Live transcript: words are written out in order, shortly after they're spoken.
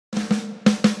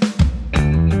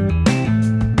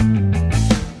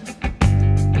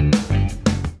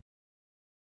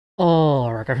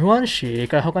Alright everyone,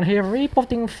 Shika Hokan here,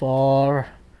 reporting for...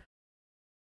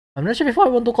 I'm not sure if I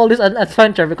want to call this an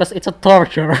adventure because it's a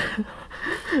torture.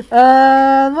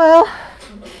 And well...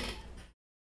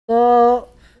 So...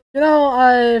 You know,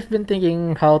 I've been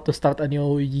thinking how to start a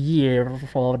new year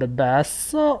for the best,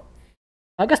 so...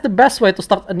 I guess the best way to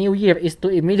start a new year is to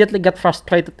immediately get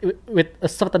frustrated with a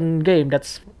certain game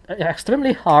that's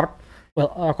extremely hard,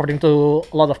 well, according to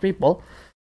a lot of people.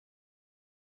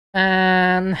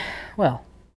 And, well,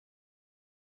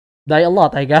 die a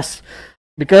lot, I guess,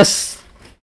 because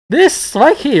this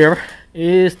right here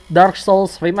is Dark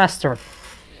Souls Remastered.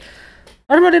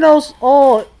 Everybody knows,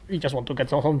 oh, you just want to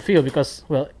get some feel because,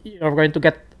 well, you're going to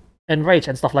get enraged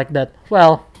and stuff like that.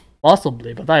 Well,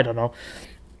 possibly, but I don't know.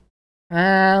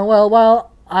 Well,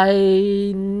 while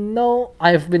I know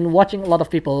I've been watching a lot of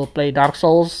people play Dark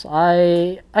Souls,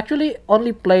 I actually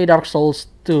only play Dark Souls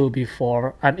 2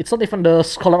 before, and it's not even the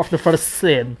Scholar of the First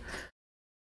Sin.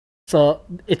 So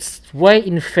it's way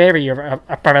inferior,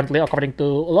 apparently, according to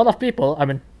a lot of people. I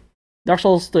mean, Dark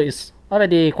Souls 2 is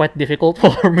already quite difficult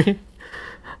for me.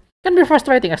 Can be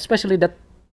frustrating, especially that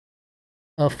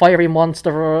fiery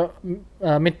monster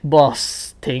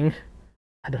mid-boss thing.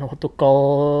 I don't know what to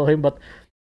call him, but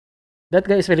that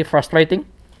guy is really frustrating.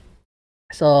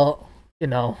 So, you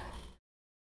know,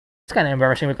 it's kind of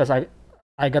embarrassing because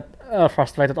I got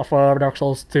frustrated over Dark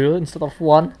Souls 2 instead of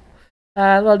 1.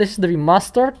 And well, this is the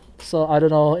remastered, so I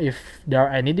don't know if there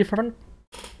are any different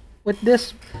with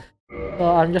this.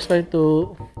 So I'm just going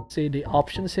to see the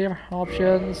options here.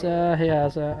 Options, he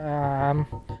has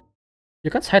you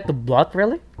can't hide the blood,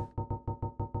 really?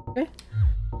 Okay.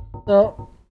 So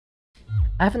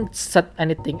I haven't set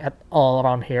anything at all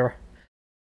around here.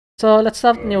 So let's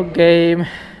start new game.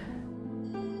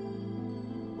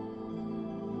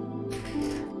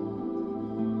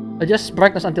 Adjust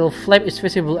brightness until flame is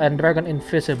visible and dragon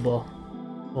invisible.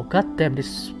 Oh goddamn,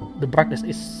 the brightness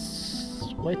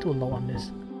is way too low on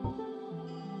this.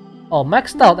 Oh,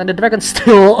 maxed out and the dragon's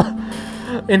still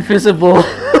invisible.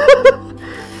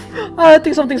 I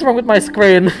think something's wrong with my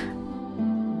screen.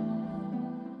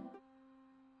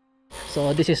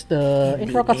 So this is the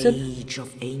intro cutscene. In the age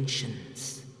of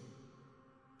ancients,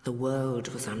 the world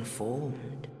was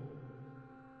unformed,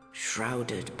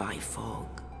 shrouded by fog.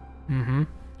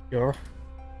 Sure.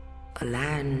 A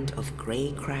land of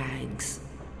grey crags.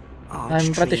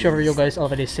 I'm pretty sure you guys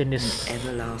already seen this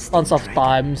tons of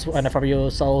times whenever you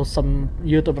saw some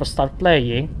YouTubers start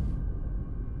playing.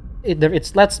 Either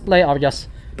it's Let's Play or just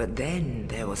but then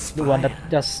there was the one that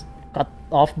just cut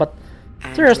off, but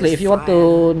seriously, if you want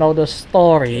to know the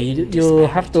story, you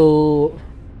have to,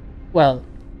 well,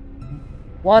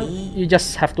 one, you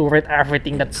just have to read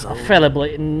everything that's available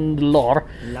in the lore,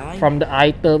 from the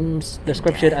items,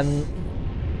 description, and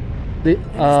the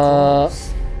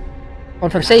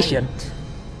conversation.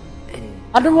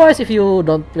 Otherwise, if you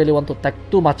don't really want to take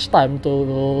too much time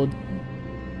to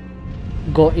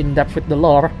go in depth with the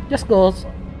lore, just go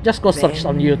search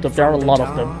on YouTube. There are a lot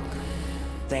of them.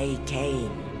 They came.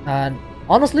 And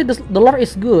honestly, the lore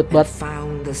is good, but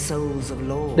found the souls of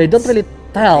lords. they don't really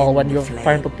tell when you're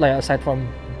trying to play, aside from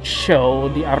show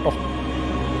the art of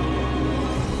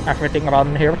everything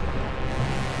around here.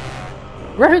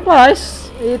 Graphic-wise,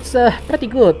 it's pretty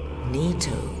good.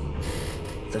 Nito,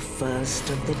 the first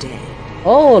of the dead.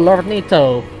 Oh, Lord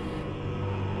Nito.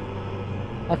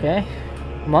 Okay,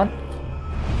 come on.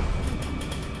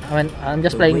 I mean, I'm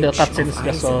just playing the cutscenes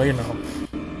just so you know.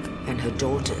 And her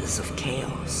daughters of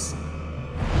chaos.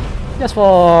 Just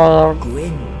for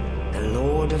Gwyn, the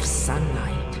Lord of Sunlight.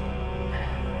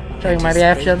 showing my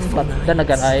reaction, but then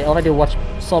again, I already watched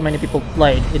so many people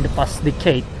play it in the past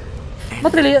decade.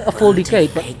 Not really a full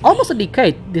decade, but almost a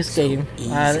decade, this game.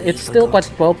 And it's still quite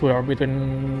popular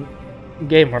between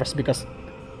gamers because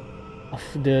of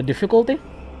the difficulty.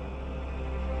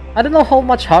 I don't know how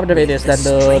much harder it is than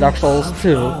the Dark Souls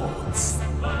 2.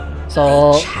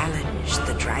 So challenge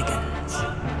the dragons.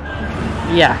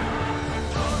 Yeah.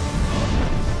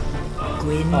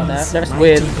 Oh, there's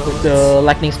Gwyn with the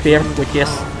lightning spear, which is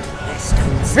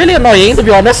really annoying, to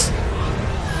be honest.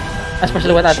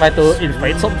 Especially when I try to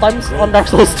invade sometimes on Dark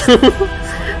Souls 2.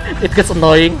 It gets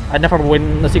annoying. I never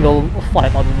win a single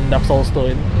fight on Dark Souls 2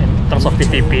 in terms of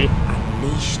PvP.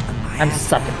 I'm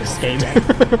stuck in this game.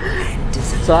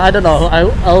 So I don't know,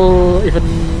 I'll even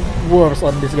worse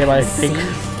on this game, I think.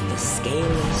 The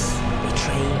scales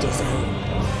betrayed his own,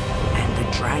 and the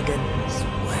dragons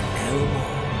were no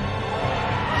more.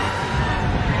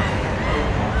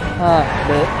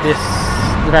 This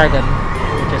dragon,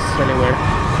 which is really weird.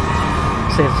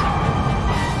 Says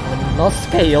no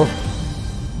scale.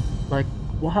 Like,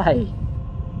 why?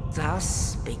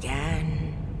 Thus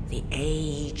began the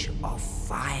age of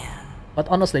fire. But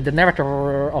honestly, the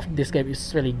narrator of this game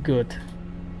is really good.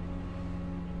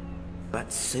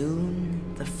 But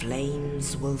soon the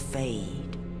flames will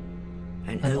fade,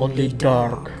 and Only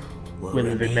dark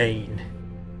will remain.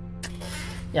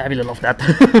 Yeah, I really love that.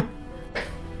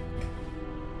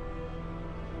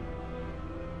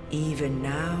 Even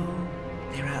now,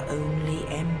 there are only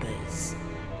embers,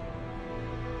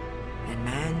 and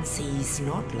man sees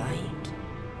not light,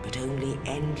 but only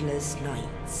endless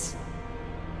nights.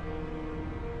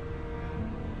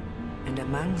 And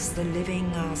amongst the living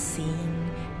are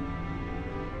seen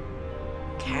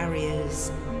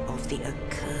carriers of the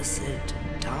accursed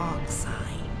dark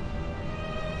side.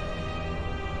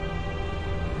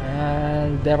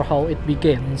 And there how it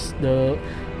begins, the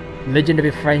legendary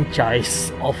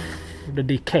franchise of the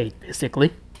decade,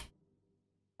 basically.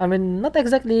 I mean, not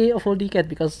exactly a full decade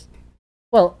because,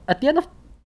 well, at the end of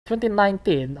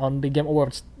 2019 on the Game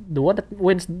Awards, the one that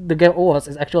wins the Game Awards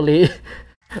is actually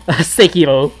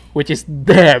Sekiro, which is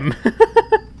them.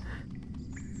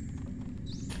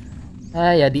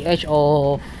 Yeah, the age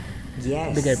of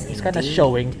the game is kind of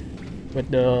showing with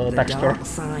the texture. Dark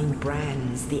sign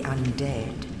brands the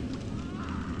undead.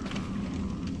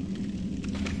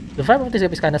 The vibe of this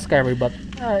game is kind of scary, but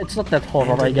it's not that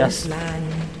horror, I guess.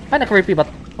 Kind of creepy, but,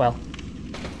 well,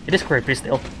 it is creepy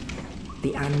still.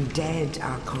 The undead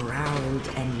are corralled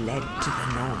and led to the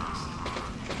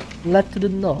north. Led to the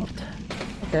north.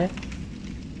 Okay.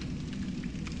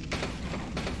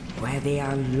 Where they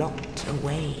are locked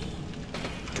away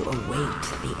to await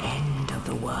the end of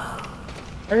the world.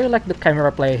 I really like the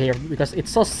camera play here because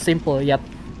it's so simple, yet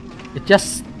it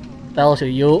just tells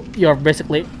you're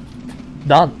basically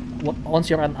done. Once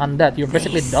you're an undead, you're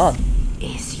basically done.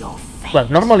 Is your fate. Well,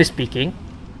 normally speaking.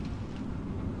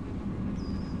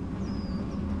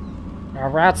 There are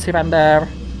rats here and there.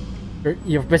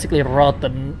 You're basically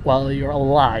rotten while you're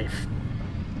alive.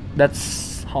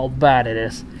 That's how bad it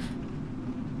is.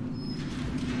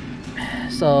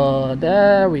 So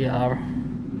there we are.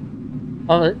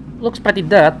 Oh, it looks pretty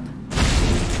dead.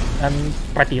 And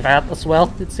pretty rat as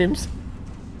well, it seems.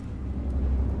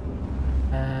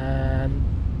 And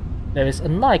there is a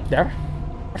knight there.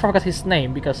 I forgot his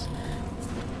name because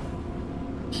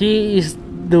he is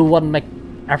the one make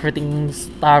everything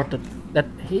started. That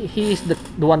he is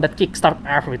the one that kickstart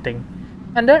everything.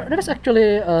 And there is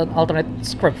actually an alternate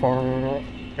script for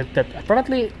it that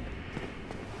apparently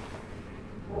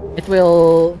it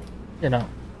will, you know,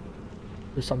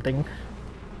 do something.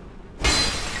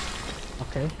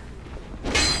 Okay,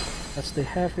 that's the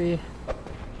heavy.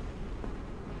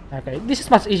 Okay, this is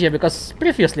much easier because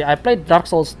previously I played Dark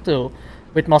Souls 2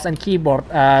 with mouse and keyboard,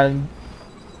 and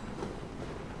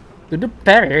to do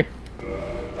parry,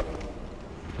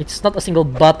 it's not a single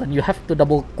button. You have to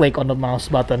double click on the mouse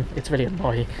button. It's really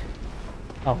annoying.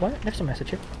 Oh, what? There's a message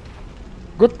here.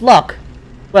 Good luck.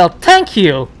 Well, thank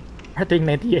you. Rating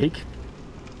 98.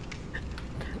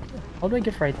 How do I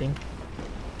give rating?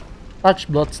 Touch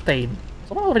blood stain.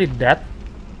 Someone already dead.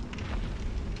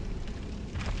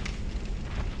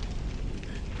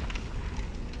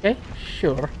 Okay,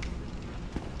 sure.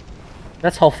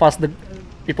 That's how fast the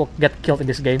people get killed in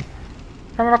this game.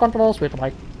 Camera controls with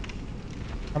like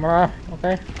camera,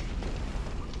 okay.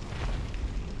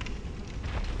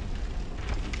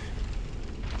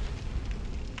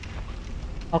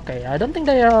 Okay, I don't think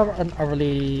they are an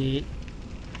early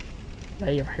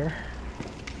layer here.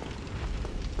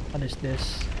 What is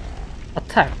this?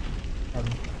 Attack.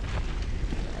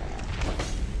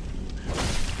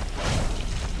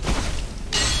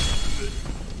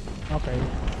 Okay.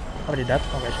 Already dead?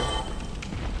 Okay, sure.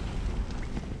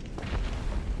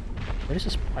 There is a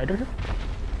spider here?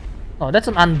 Oh, that's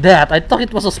an undead. I thought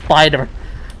it was a spider.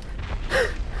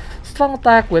 Strong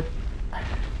attack with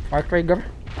fire trigger.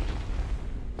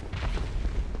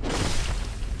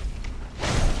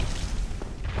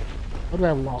 How do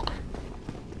I lock?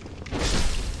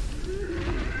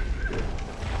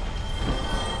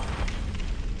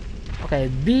 Okay,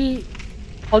 B,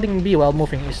 holding B while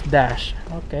moving is dash.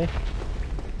 Okay.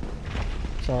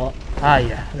 So,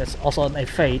 yeah, that's also a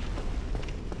fade.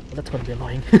 That's gonna be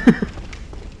annoying.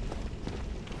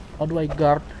 How do I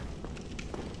guard?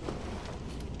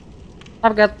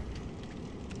 Target.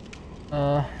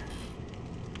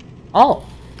 Oh,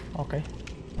 okay.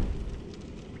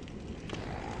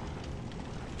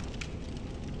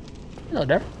 Hello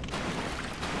there.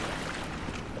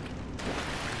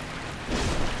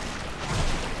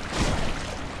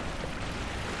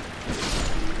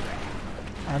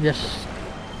 I'm just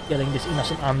killing this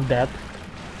innocent undead.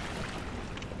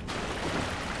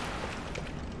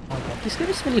 Oh god, this game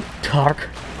is really dark.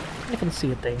 can't even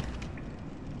see a thing.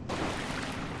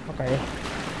 Okay,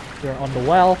 we're on the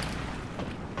well.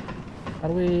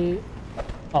 Are we?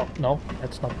 Oh no,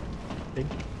 that's not big.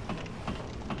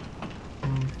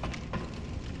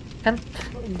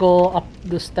 Can't go up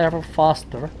the stair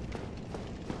faster.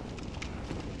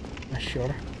 Not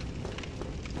sure.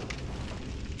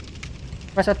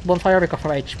 Press at bonfire, recover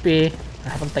HP. I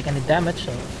haven't taken any damage,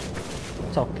 so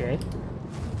it's okay.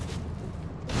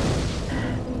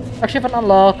 Achievement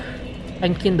unlock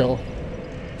and kindle.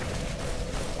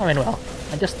 I mean, well,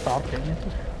 I just started.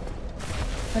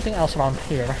 Anything else around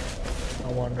here?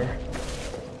 I wonder.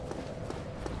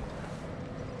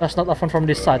 That's not often from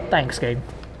this side. Thanks, game.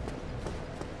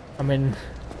 I mean,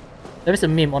 there is a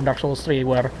meme on Dark Souls 3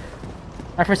 where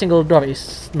every single door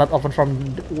is not often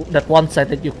from that one side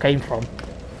that you came from.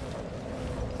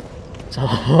 So,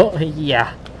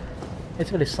 yeah.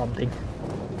 It's really something.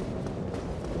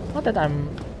 Not that I'm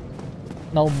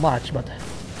know much, but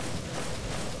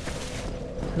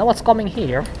know what's coming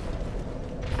here.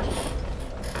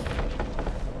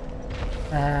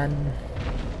 And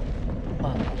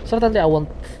certainly I won't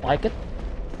like it.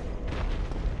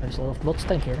 There's a lot of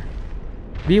bloodstain here.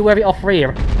 Be wary of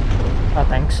rear. Ah,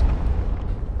 thanks.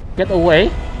 Get away.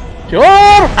 Sure!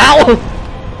 Ow!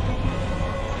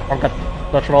 Forgot.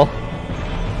 Dodge roll.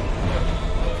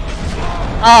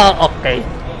 Ah, okay.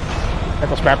 That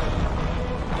was bad.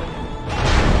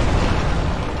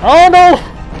 Oh no!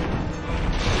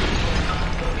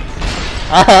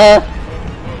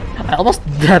 I almost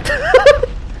died.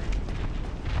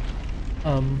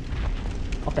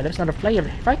 Okay, there's another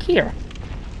player right here.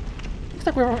 Looks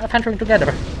like we're adventuring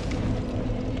together.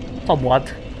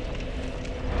 Somewhat.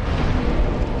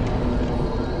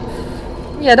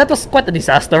 Yeah, that was quite a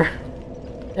disaster.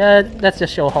 Yeah, let's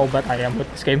just show how bad I am with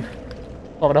this game.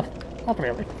 Sort of. Not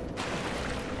really.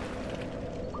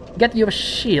 Get your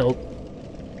shield.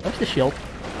 Where's the shield?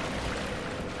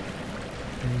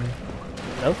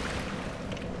 Hello?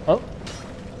 Oh.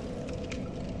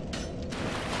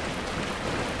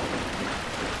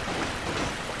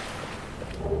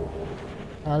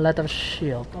 Letter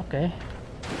shield, okay.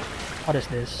 What is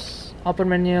this? Upper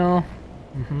menu.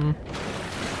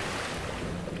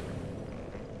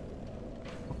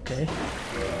 Okay.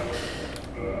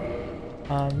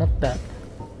 Not that.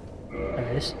 There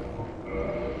it is.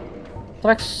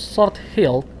 Track sword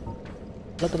hill.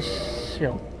 Letter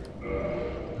shield.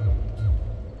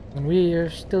 And we're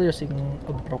still using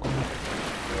a broken.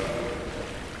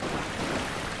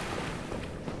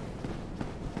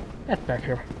 Get back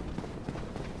here.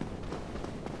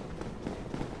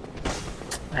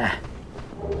 Ah.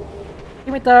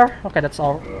 Emitter. Okay, that's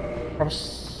our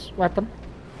first weapon.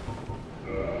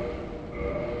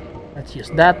 Let's use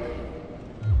that.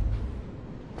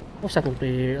 Looks like it will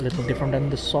be a little different than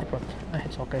the sword, but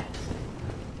it's okay.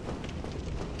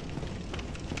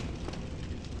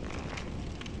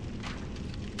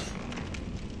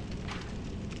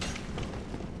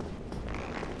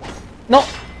 No!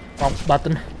 Wrong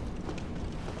button.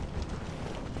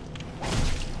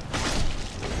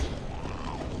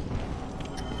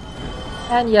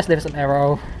 And yes, there's an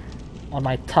arrow on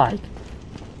my thigh.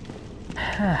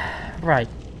 Right.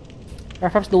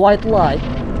 Perhaps the white light.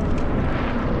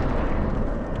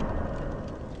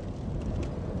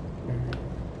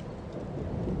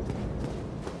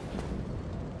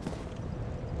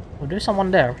 Oh, there's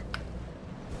someone there.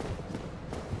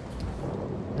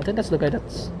 I think that's the guy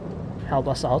that's helped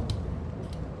us out.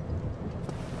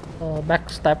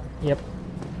 Backstep, yep.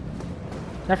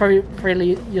 Never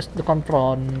really used the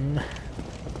control on...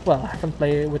 Well, I haven't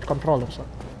played with controllers. So.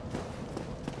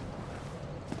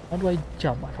 How do I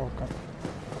jump? I forgot.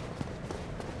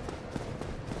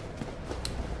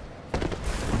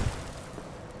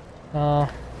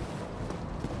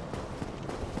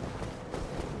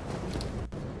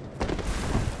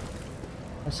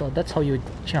 So that's how you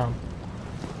jump.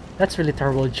 That's really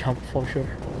terrible jump for sure.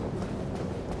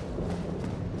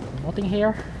 Nothing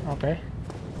here? Okay.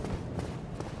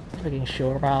 Making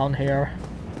sure around here.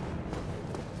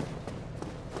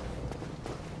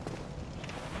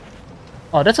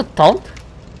 Oh, that's a taunt?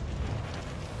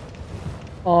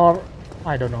 Or...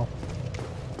 I don't know.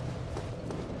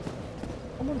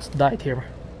 Someone's died here.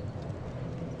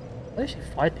 Why is she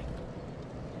fighting?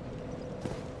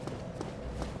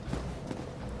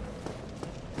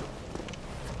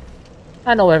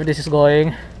 I know where this is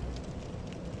going.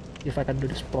 If I can do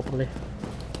this properly.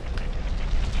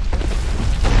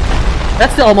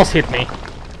 That still almost hit me.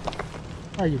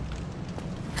 Are you?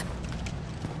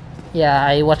 Yeah,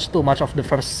 I watched too much of the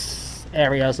first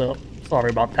area, so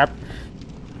sorry about that.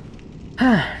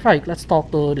 Right, let's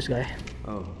talk to this guy.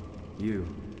 Oh, you.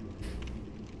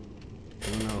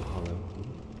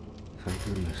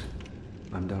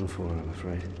 I'm done for, I'm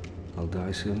afraid. I'll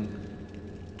die soon,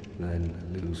 then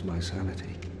lose my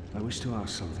sanity. I wish to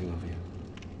ask something of you.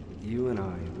 You and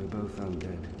I, we're both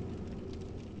undead.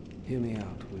 Hear me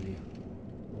out, will you?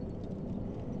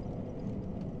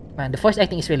 Man, the voice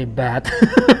acting is really bad.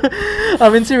 I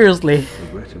mean, seriously.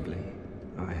 Regrettably,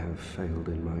 I have failed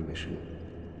in my mission.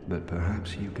 But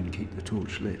perhaps you can keep the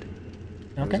torch lit.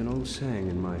 Okay. There's an old saying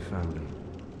in my family.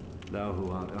 Thou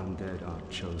who art undead art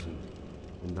chosen.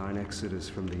 And thine exodus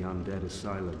from the undead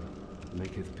asylum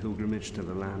maketh pilgrimage to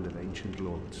the land of ancient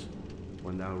lords.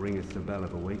 When thou ringest the bell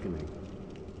of awakening,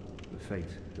 the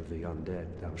fate of the undead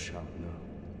thou shalt know.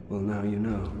 Well, now you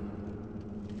know.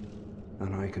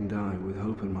 And I can die with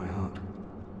hope in my heart.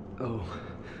 Oh,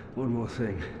 one more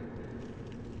thing.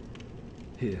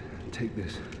 Here, take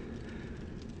this.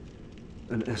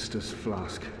 An Estus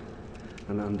flask.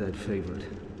 An undead favorite.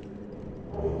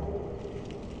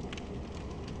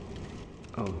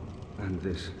 Oh, and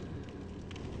this.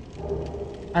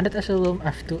 Undead Asylum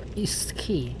F2 is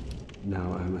key.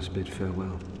 Now I must bid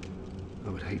farewell. I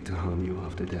would hate to harm you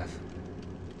after death.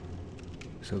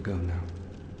 So go now.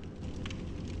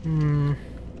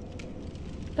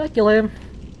 Should I kill him?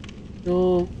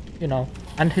 To, you know,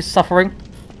 end his suffering?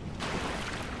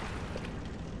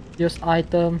 Use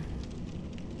item.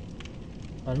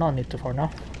 Well, no need to for now.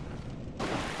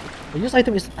 The use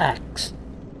item is X.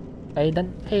 Okay,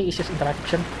 then A is just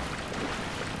interaction.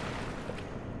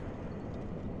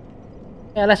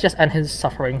 Yeah, let's just end his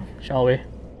suffering, shall we?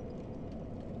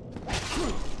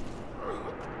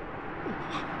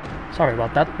 Sorry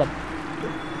about that, but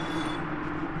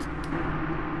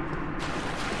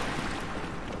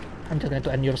I'm just going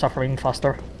to end your suffering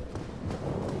faster.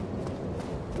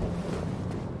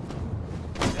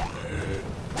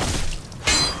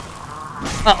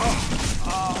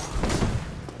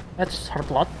 That's hurt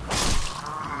a lot.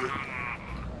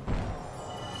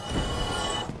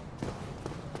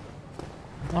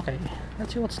 Okay,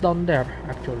 let's see what's down there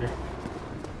actually.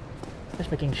 Just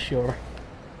making sure.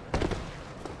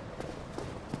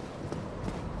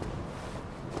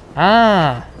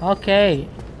 Ah, okay.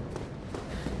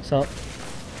 So,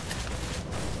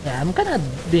 yeah, I'm kind of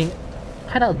being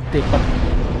a dick, but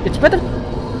it's better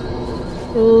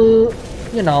to,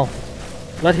 you know,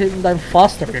 let him die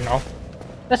faster, you know.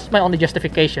 That's my only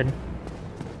justification.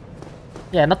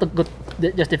 Yeah, not a good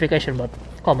justification, but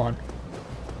come on.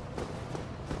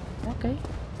 Okay.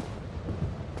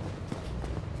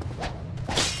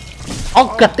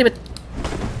 Oh, god damn it!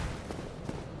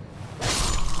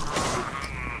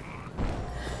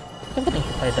 I'm getting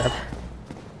hit by that.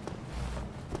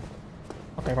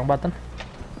 Okay, wrong button.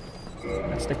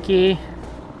 That's the key.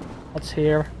 What's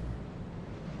here?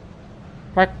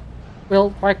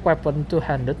 Right weapon,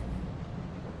 two-handed.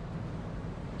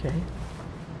 Okay.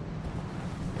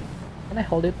 Can I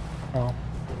hold it? Oh.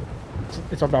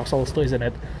 It's a Dark Souls 2, isn't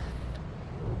it?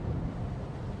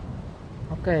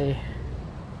 Okay.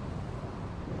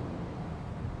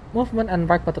 Movement and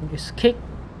right button is kick.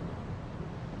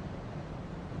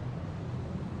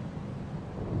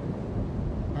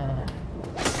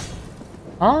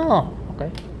 Oh,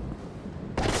 okay.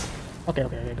 Okay,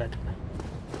 got it.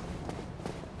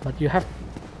 But you have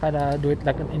to do it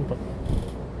like an input.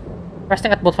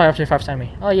 Resting at both 5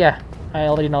 enemy. Oh yeah, I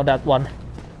already know that one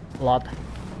a lot.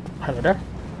 Hello there.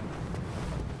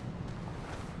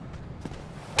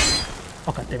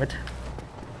 Oh god damn it.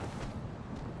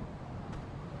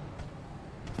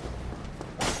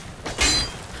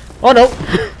 Oh no!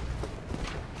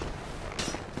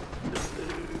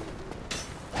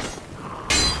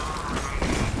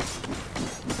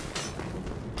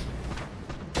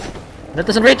 That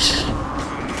doesn't reach!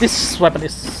 This weapon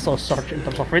is so short in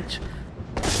terms of reach.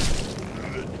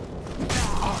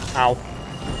 Ow.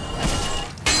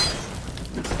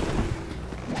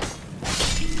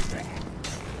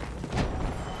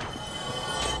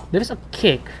 There is a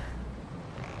kick.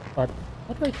 But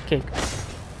what do I kick?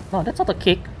 No, that's not a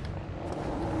kick.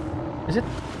 Is it?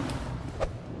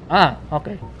 Ah,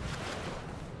 okay.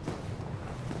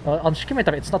 On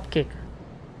Scimitar it's not kick.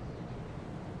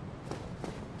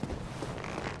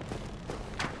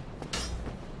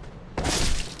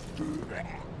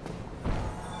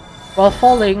 While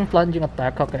falling, plunging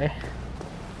attack, okay.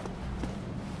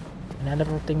 Another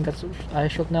thing that I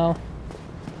should know.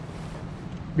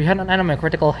 Behind an enemy,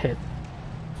 critical hit.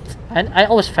 I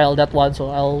always fail that one, so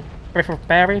I'll prefer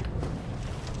parry.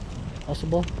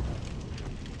 Possible.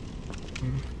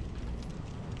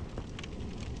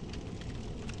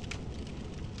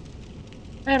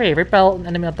 Parry, repel an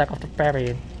enemy attack after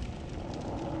parrying.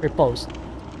 Repose.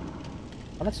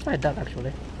 Well, let's try that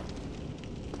actually.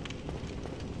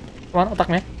 Come on, attack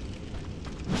me.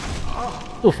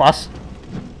 Too fast.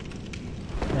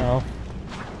 No.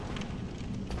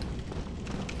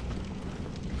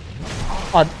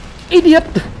 Oh, idiot!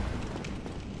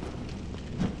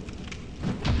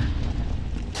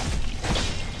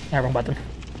 Yeah, wrong button.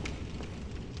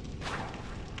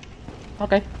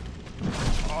 Okay.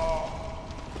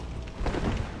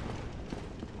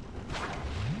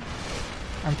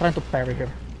 I'm trying to parry here.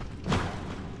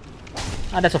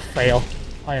 Ah, that's a fail.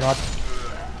 Why not?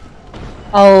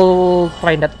 I'll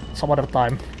try that some other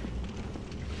time.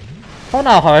 For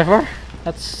now, however,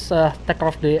 let's take care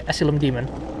of the Asylum Demon.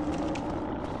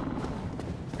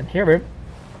 And hear him.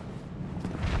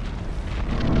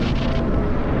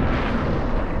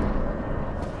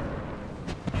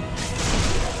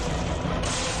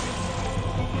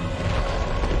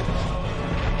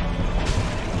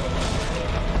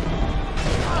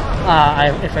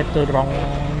 I went to the wrong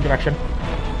direction.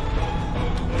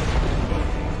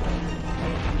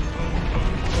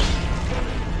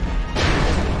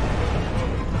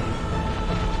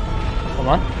 Come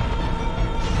on.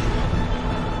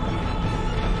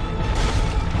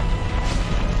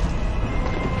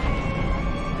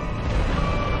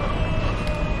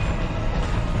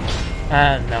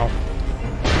 No.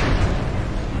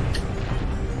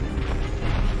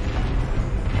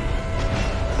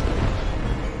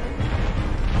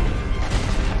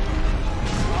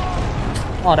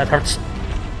 Oh, that hurts.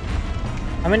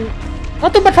 I mean,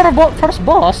 not too bad for a first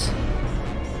boss.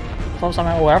 From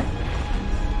somewhere aware.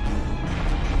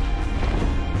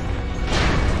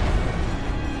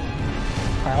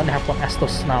 I only have one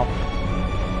Estus now.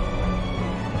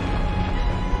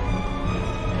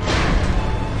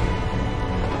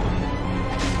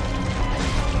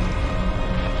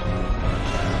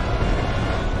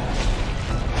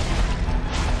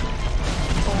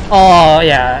 Oh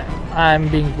yeah, I'm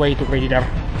being way too greedy there.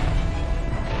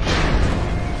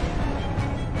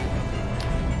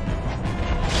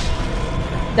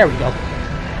 There we go.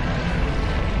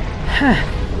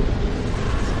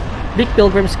 Big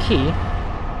Pilgrim's Key.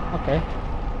 Okay.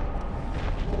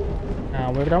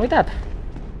 Now we're done with that.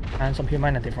 And some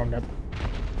humanity from that.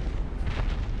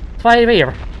 5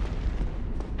 here.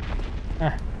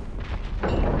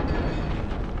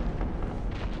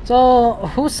 So,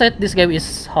 who said this game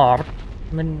is hard?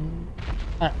 I mean,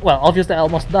 well, obviously I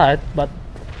almost died, but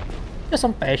just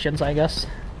some patience, I guess.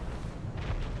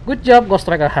 Good job, Ghost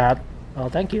Striker Hat. Oh,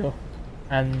 thank you.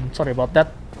 And sorry about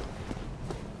that.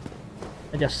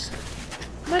 I just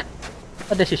make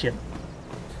a decision.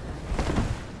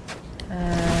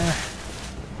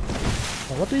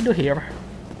 So what do we do here?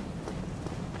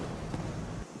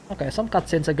 Okay, some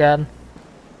cutscenes again.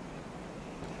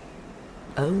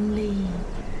 Only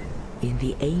in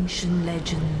the ancient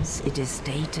legends it is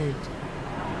stated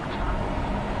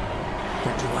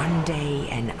that one day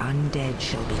an undead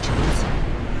shall be chosen.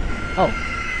 Oh,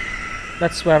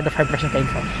 that's where the vibration came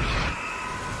from.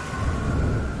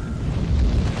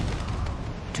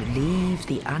 To leave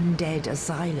the undead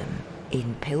asylum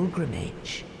in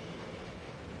pilgrimage.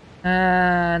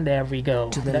 And there we go.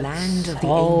 To the That's land of the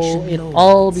how ancient it lords.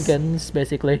 all begins,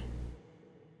 basically.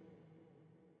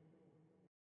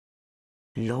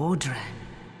 Lordran.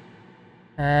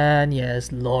 And yes,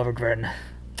 Lordran.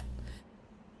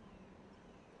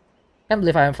 Can't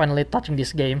believe I'm finally touching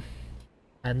this game.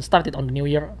 And started on the new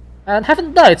year. And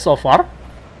haven't died so far.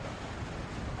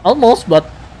 Almost, but...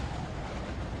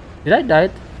 Did I die?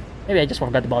 Maybe I just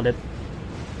forgot about it.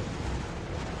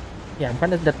 Yeah, I'm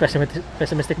kind of that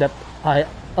pessimistic that I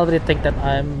already think that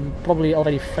I'm probably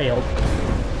already failed.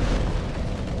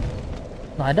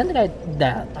 No, I don't think I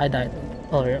died. I died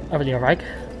earlier, right?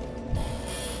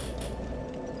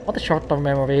 What a short-term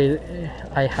memory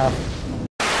I have.